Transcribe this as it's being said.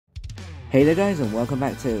Hey there guys, and welcome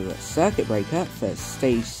back to Circuit Breaker for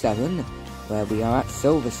Stage 7, where we are at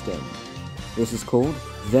Silverstone. This is called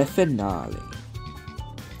the finale.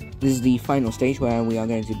 This is the final stage where we are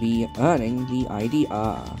going to be earning the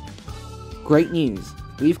ID.R. Great news!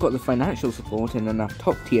 We've got the financial support and enough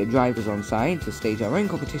top-tier drivers on side to stage our own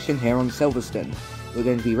competition here on Silverstone. We're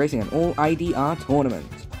going to be racing an all ID.R tournament.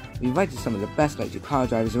 We invited some of the best electric car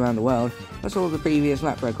drivers around the world, plus all the previous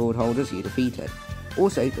lap record holders you defeated.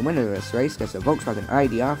 Also, the winner of this race gets a Volkswagen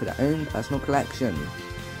ID.R for their own personal collection.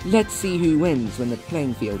 Let's see who wins when the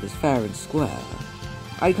playing field is fair and square.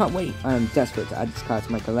 I can't wait, I am desperate to add this car to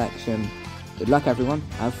my collection. Good luck everyone,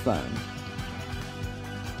 have fun.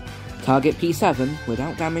 Target P7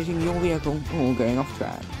 without damaging your vehicle or going off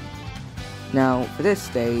track. Now, for this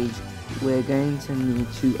stage, we're going to need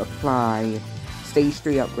to apply Stage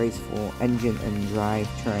 3 upgrades for engine and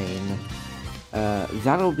drivetrain.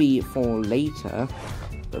 That'll be for later,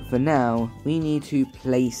 but for now, we need to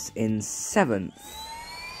place in 7th,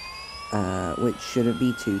 which shouldn't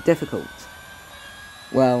be too difficult.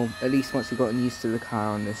 Well, at least once you've gotten used to the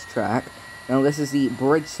car on this track. Now this is the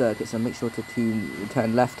bridge circuit, so make sure to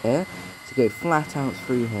turn left here, to go flat out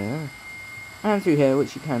through here, and through here,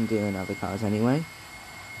 which you can do in other cars anyway.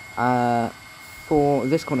 For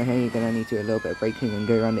this corner here, you're going to need to do a little bit of braking and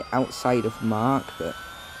go around the outside of Mark, but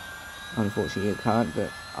unfortunately you can't,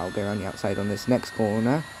 but I'll go around the outside on this next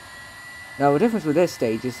corner. Now the difference with this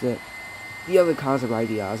stage is that the other cars are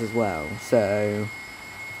ID.Rs as well, so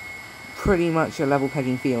pretty much a level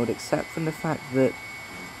pegging field, except from the fact that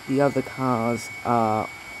the other cars are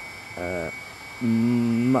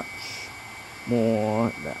much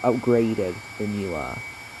more upgraded than you are.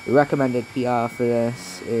 The recommended PR for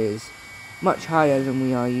this is much higher than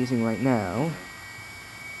we are using right now,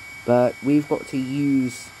 but we've got to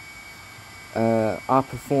use our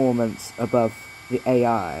performance above the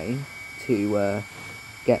AI to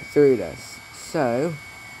get through this. So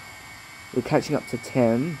we're catching up to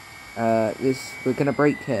Tim. We're gonna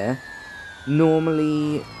brake here.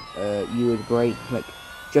 Normally you would brake like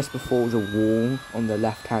just before the wall on the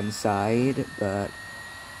left hand side, but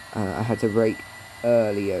I had to brake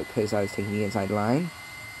earlier because I was taking the inside line.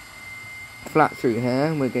 Flat through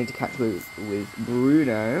here, we're going to catch with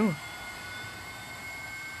Bruno.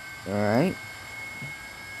 Alright.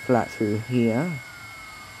 Flat through here.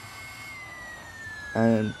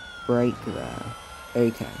 And brake there.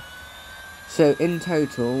 Okay. So in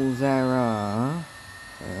total there are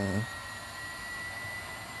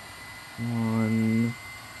 1,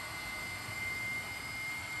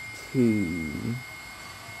 2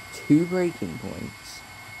 braking points,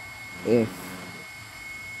 if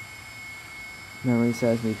memory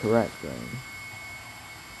serves me correctly,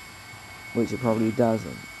 which it probably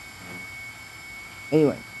doesn't.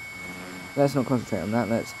 Anyway, let's not concentrate on that,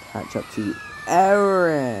 let's catch up to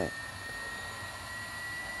Eric.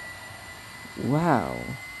 Wow,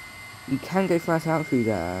 you can go flat out through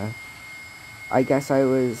there. I guess I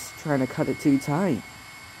was trying to cut it too tight.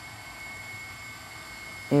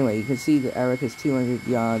 Anyway, you can see that Eric is 200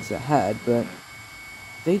 yards ahead, but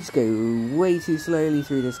they just go way too slowly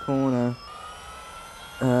through this corner.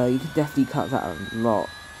 You could definitely cut that a lot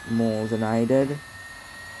more than I did.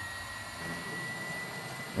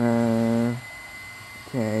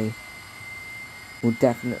 Okay. We'll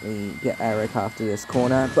definitely get Eric after this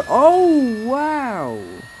corner, but oh wow!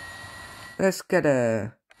 Let's get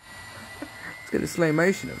a slow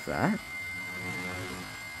motion of that.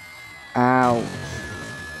 Ouch.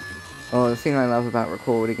 Oh, the thing I love about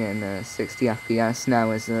recording in 60 FPS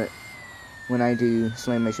now is that when I do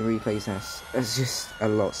slow motion replays, it's just a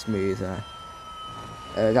lot smoother.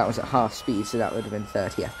 That was at half speed, so that would have been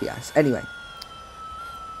 30 FPS. Anyway.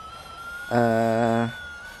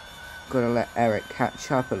 Gotta let Eric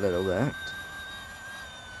catch up a little bit.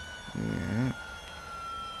 Yeah.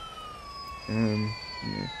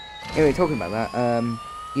 Anyway, talking about that,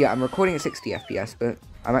 yeah, I'm recording at 60 FPS, but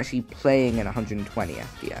I'm actually playing in 120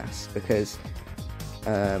 FPS, because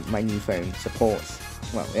my new phone supports,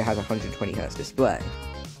 well, it has a 120Hz display.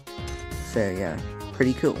 So yeah,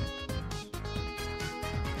 pretty cool.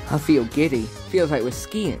 I feel giddy. Feels like we're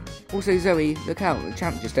skiing. Also, Zoe, look out, the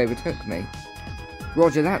champ just overtook me.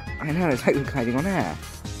 Roger that. I know, it's like we're gliding on air.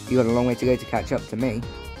 You got a long way to go to catch up to me.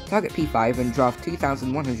 Target P5 and draft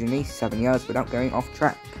 2,187 yards without going off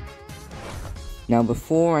track. Now,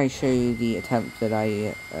 before I show you the attempt that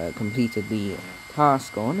I completed the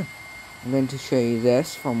task on, I'm going to show you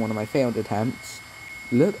this from one of my failed attempts.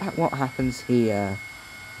 Look at what happens here.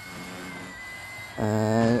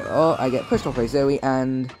 Oh, I get pushed off by Zoe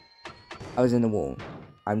and I was in the wall.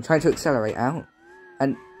 I'm trying to accelerate out,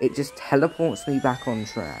 and it just teleports me back on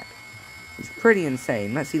track. It's pretty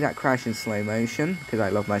insane. Let's see that crash in slow motion, because I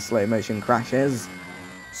love my slow motion crashes.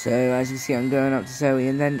 So, as you see, I'm going up to Zoe,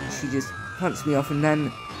 and then she just punts me off, and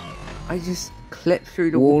then I just clip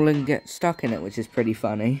through the wall and get stuck in it, which is pretty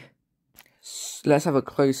funny. So let's have a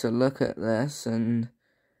closer look at this, and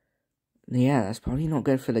yeah, that's probably not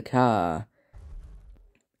good for the car.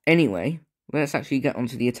 Anyway, let's actually get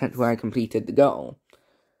onto the attempt where I completed the goal.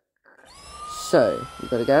 So, we've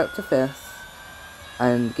got to go up to 5th,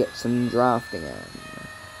 and get some drafting in.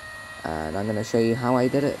 And I'm going to show you how I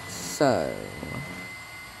did it. So,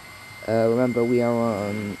 remember we are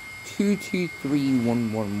on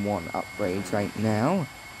 223111 upgrades right now,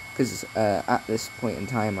 because at this point in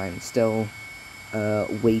time I'm still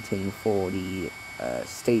waiting for the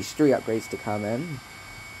stage 3 upgrades to come in,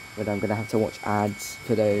 but I'm going to have to watch ads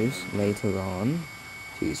for those later on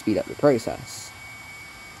to speed up the process.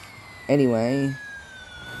 Anyway,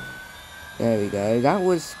 there we go. That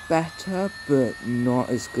was better, but not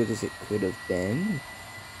as good as it could have been.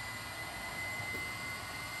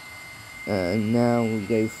 Now we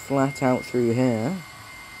go flat out through here,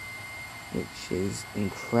 which is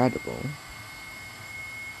incredible.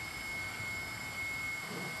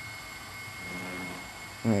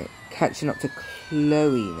 Right, catching up to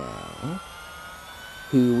Chloe now,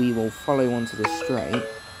 who we will follow onto the straight,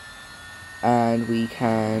 and we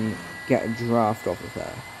can get a draft off of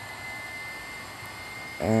her.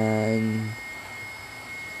 And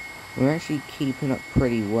we're actually keeping up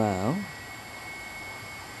pretty well.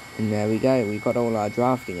 And there we go, we've got all our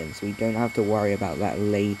drafting in, so we don't have to worry about that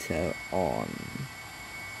later on.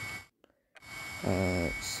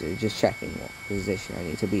 So just checking what position I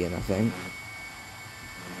need to be in, I think.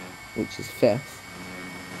 Which is 5th.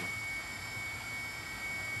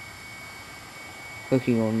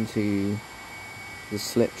 Hooking on to the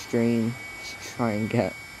slipstream to try and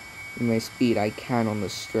get the most speed I can on the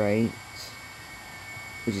straight,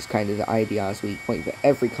 which is kind of the ID.R's weak point, but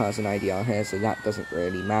every car's an ID.R here, so that doesn't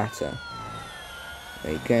really matter.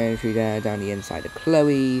 There you go, through there, down the inside of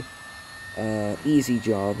Chloe. Easy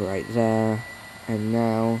job right there. And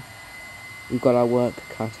now we've got our work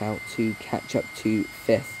cut out to catch up to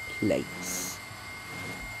 5th place.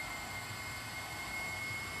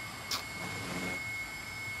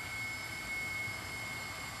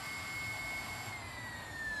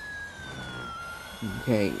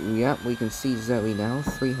 Okay, yep, we can see Zoe now,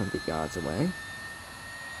 300 yards away.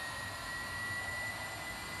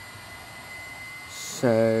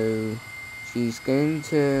 So, she's going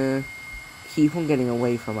to keep on getting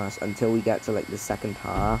away from us until we get to, like, the second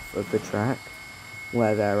half of the track,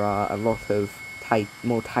 where there are a lot of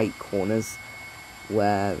more tight corners,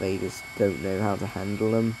 where they just don't know how to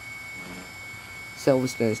handle them.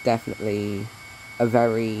 Silverstone is definitely a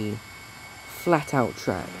very flat-out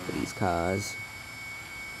track for these cars.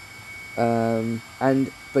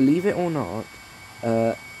 And believe it or not,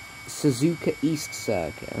 Suzuka East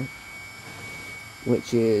Circuit,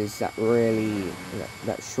 which is that really,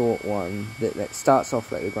 that short one, that starts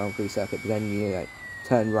off like the Grand Prix circuit, but then you like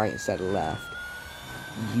turn right instead of left,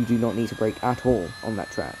 you do not need to brake at all on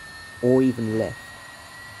that track, or even lift,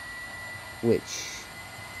 which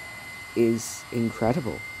is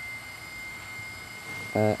incredible.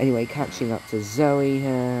 Anyway, catching up to Zoe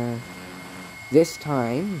here. This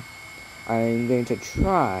time, I'm going to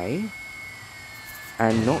try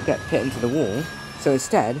and not get pit into the wall, so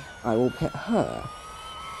instead, I will pit her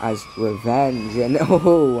as revenge. And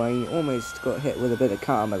oh, I almost got hit with a bit of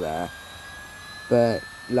karma there, but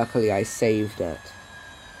luckily I saved it.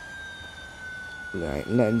 Right,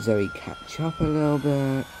 letting Zoe catch up a little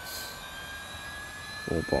bit.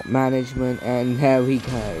 Full bot management, and there we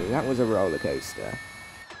go. That was a roller coaster.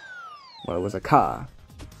 Well, it was a car,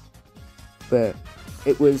 but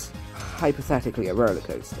it was hypothetically a roller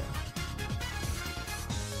coaster.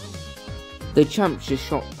 The chump just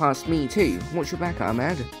shot past me too. Watch your back,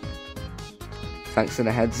 Ahmed. Thanks for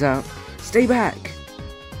the heads up. Stay back!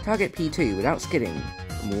 Target P2 without skidding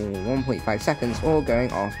for 1.5 seconds or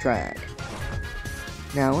going off track.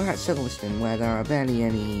 Now we're at Silverstone, where there are barely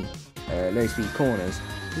any low speed corners.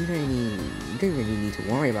 We don't really need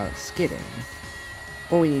to worry about skidding.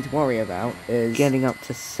 All we need to worry about is getting up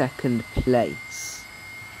to 2nd place.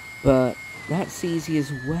 But that's easy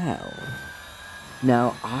as well.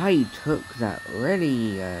 Now, I took that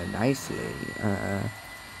really nicely.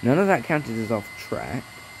 None of that counted as off track.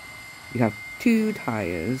 You have 2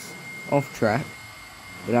 tyres off track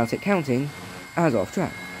without it counting as off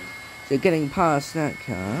track. So getting past that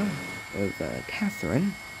car of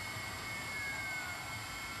Catherine.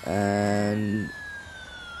 And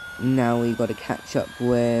now we've got to catch up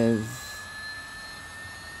with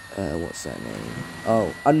what's that name?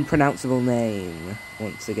 Oh, unpronounceable name,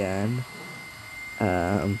 once again.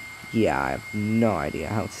 Yeah, I have no idea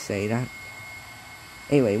how to say that.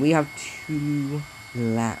 Anyway, we have 2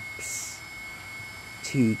 laps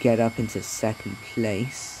to get up into second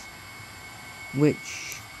place,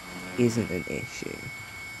 which isn't an issue.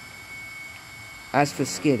 As for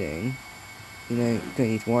skidding, don't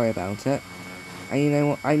need to worry about it. And you know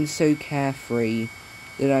what, I'm so carefree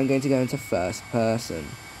that I'm going to go into first person.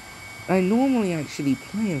 I normally actually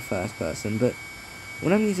play in first person, but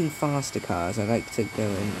when I'm using faster cars, I like to go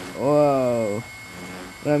in... Whoa!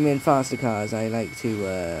 When I'm in faster cars, I like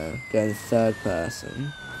to go in third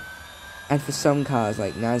person. And for some cars,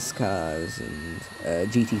 like NASCARs and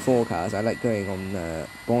GT4 cars, I like going on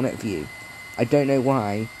bonnet view. I don't know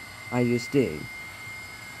why, I just do.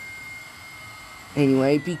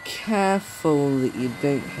 Anyway, be careful that you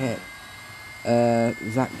don't hit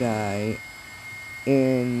that guy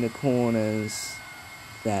in the corners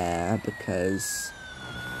there, because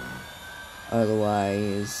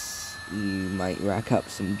otherwise you might rack up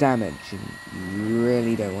some damage, and you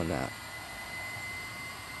really don't want that.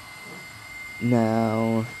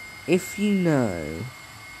 Now, if you know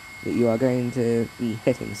that you are going to be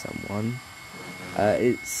hitting someone,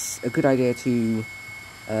 it's a good idea to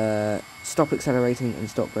stop accelerating and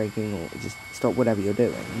stop braking, or just stop whatever you're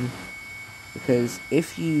doing, because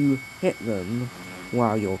if you hit them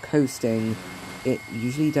while you're coasting, it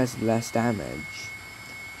usually does less damage.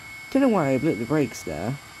 Don't know why I blew the brakes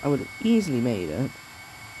there. I would have easily made it.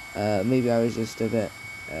 Maybe I was just a bit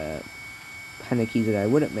panicky that I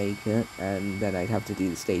wouldn't make it, and then I'd have to do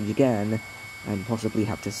the stage again, and possibly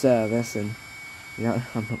have to service, and, I'm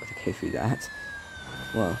not going to go through that.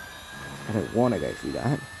 Well, I don't want to go through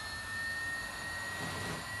that.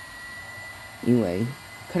 Anyway,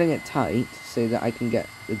 cutting it tight so that I can get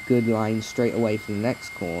a good line straight away for the next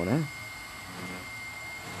corner.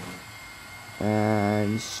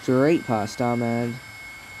 And straight past Ahmed.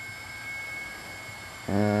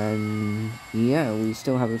 And yeah, we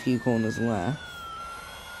still have a few corners left.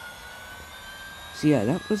 So yeah,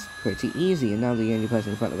 that was pretty easy. And now the only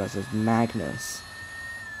person in front of us is Magnus.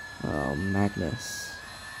 Oh, Magnus.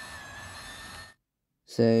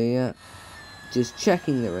 So yeah, just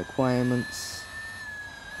checking the requirements.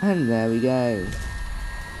 And there we go.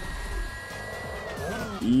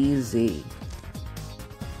 Easy.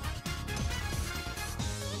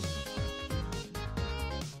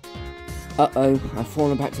 Uh-oh, I've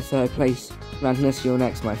fallen back to third place. Magnus, you're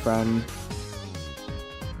next, my friend.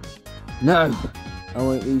 No! I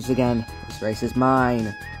won't lose again. This race is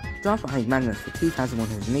mine. Draft behind Magnus for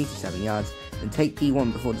 2,187 yards, then take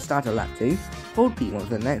P1 before the start of lap 2, hold P1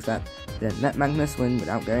 for the next lap, then let Magnus win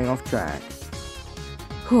without going off track.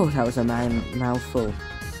 Whew, that was a mouthful.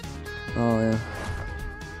 Oh, yeah.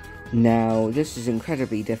 Now, this is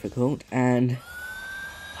incredibly difficult, and...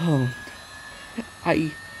 Oh...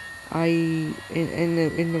 in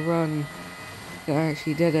the run that I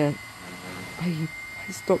actually did it, I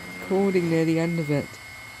stopped recording near the end of it,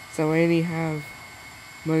 so I only have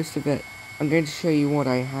most of it. I'm going to show you what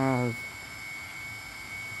I have.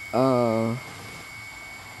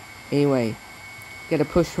 Anyway, get a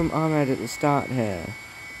push from Ahmed at the start here,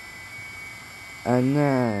 and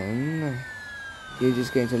then you're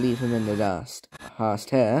just going to leave him in the dust.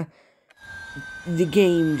 Past here, the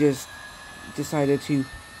game just decided to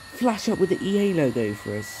flash up with the EA logo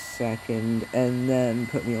for a second, and then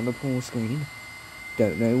put me on the pause screen.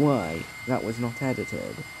 Don't know why. That was not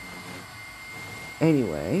edited.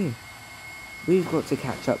 Anyway, we've got to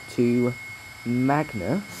catch up to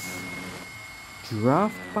Magnus,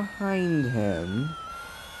 draft behind him,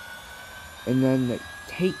 and then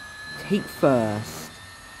take first,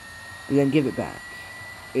 and then give it back.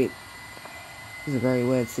 It is a very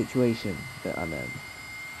weird situation that I'm in.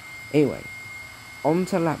 Anyway, on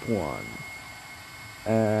to lap 1.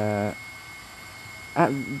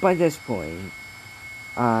 By this point,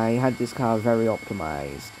 I had this car very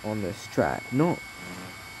optimized on this track.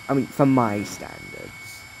 For my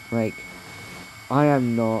standards. Like, I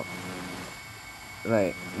am not,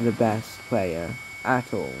 like, the best player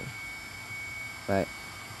at all. Like,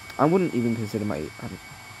 I wouldn't even consider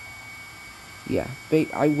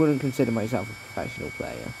I wouldn't consider myself a professional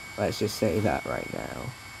player. Let's just say that right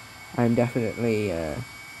now. I'm definitely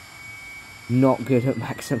not good at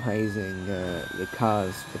maximizing the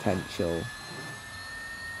car's potential.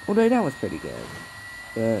 Although that was pretty good,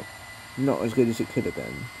 but not as good as it could have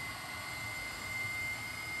been.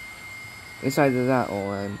 It's either that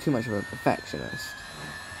or I'm too much of a perfectionist.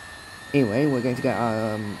 Anyway, we're going to get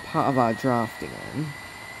part of our drafting in.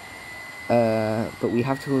 But we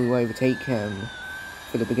have to overtake him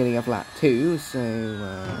for the beginning of lap 2, so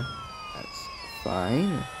that's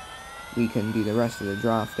fine. We can do the rest of the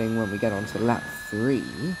drafting when we get onto lap 3,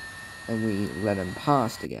 and we let him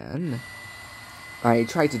past again. I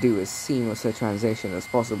tried to do as seamless a transition as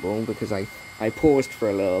possible, because I paused for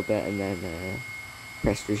a little bit and then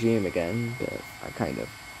pressed resume again, but I kind of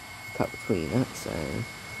cut between it, so...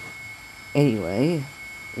 Anyway,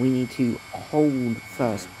 we need to hold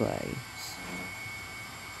first place,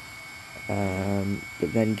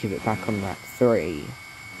 but then give it back on lap 3.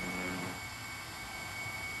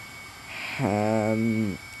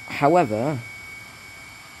 However,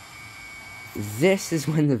 this is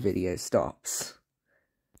when the video stops.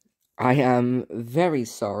 I am very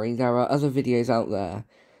sorry, there are other videos out there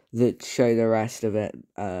that show the rest of it,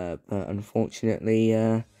 but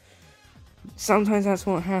unfortunately, sometimes that's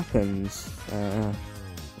what happens,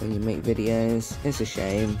 when you make videos. It's a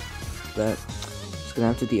shame, but just gonna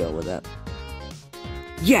have to deal with it.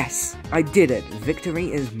 Yes! I did it!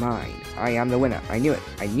 Victory is mine! I am the winner. I knew it.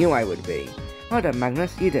 I knew I would be. Well done,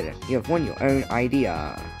 Magnus. You did it. You have won your own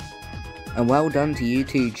ID.R. And well done to you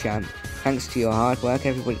too, champ. Thanks to your hard work,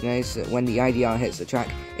 everybody knows that when the ID.R hits the track,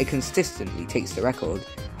 it consistently takes the record.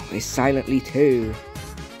 Always silently too.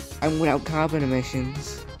 And without carbon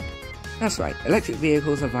emissions. That's right, electric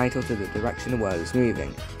vehicles are vital to the direction the world is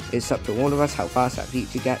moving. It's up to all of us how fast that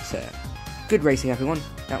future gets here. Good racing, everyone.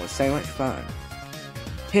 That was so much fun.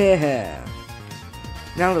 Hear, hear.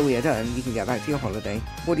 Now that we are done, you can get back to your holiday.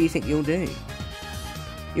 What do you think you'll do?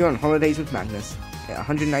 You're on holidays with Magnus. Hit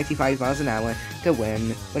 195 miles an hour to win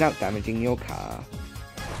without damaging your car.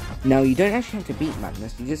 Now, you don't actually have to beat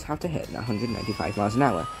Magnus, you just have to hit 195 miles an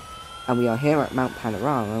hour. And we are here at Mount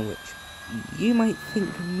Panorama, which you might think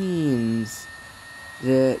means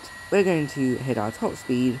that we're going to hit our top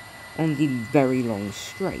speed on the very long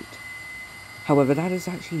straight. However, that is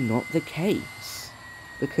actually not the case,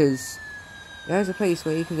 because there's a place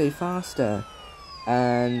where you can go faster,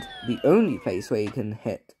 and the only place where you can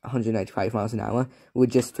hit 195 miles an hour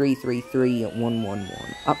with just 333111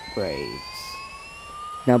 upgrades.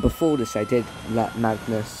 Now, before this, I did let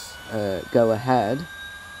Magnus go ahead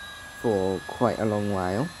for quite a long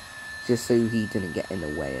while, just so he didn't get in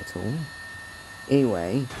the way at all.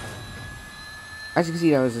 Anyway, as you can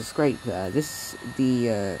see, there was a scrape there. This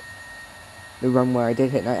is the run where I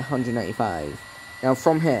did hit 195. Now,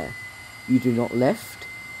 from here, you do not lift,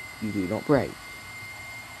 you do not brake.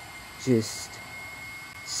 Just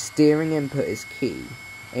steering input is key.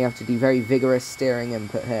 And you have to do very vigorous steering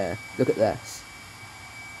input here. Look at this.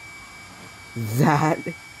 That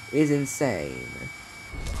is insane.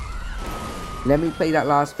 Let me play that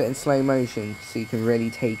last bit in slow motion so you can really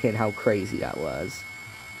take in how crazy that was.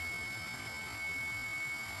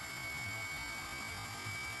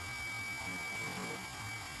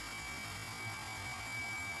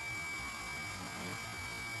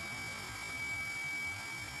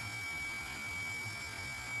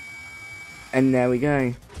 And there we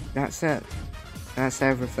go. That's it. That's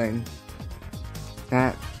everything.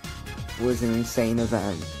 That was an insane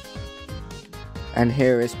event. And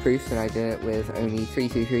here is proof that I did it with only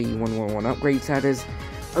 333111 upgrades. That is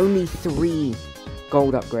only 3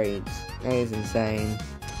 gold upgrades. That is insane.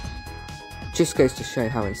 Just goes to show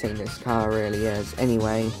how insane this car really is.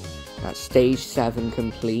 Anyway, that's stage 7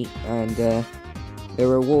 complete, and the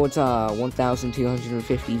rewards are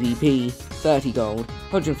 1,250 VP, 30 gold,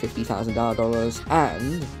 $150,000,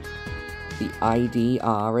 and the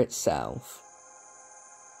ID.R itself.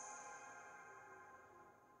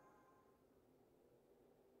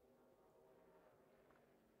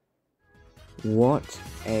 What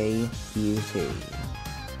a beauty.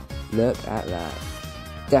 Look at that.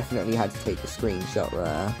 Definitely had to take a screenshot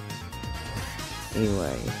there.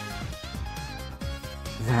 Anyway,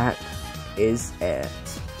 that is it.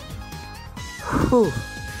 Whew.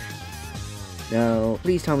 Now,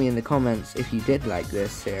 please tell me in the comments if you did like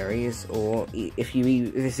this series, or if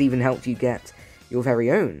this even helped you get your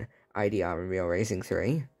very own ID.R in Real Racing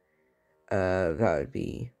 3. That would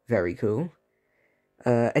be very cool.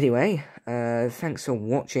 Anyway, thanks for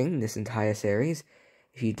watching this entire series.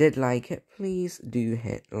 If you did like it, please do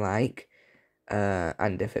hit like,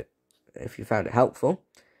 and if you found it helpful,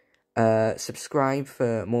 subscribe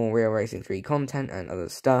for more Real Racing 3 content and other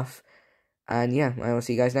stuff. And yeah, I will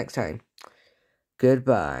see you guys next time.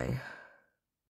 Goodbye.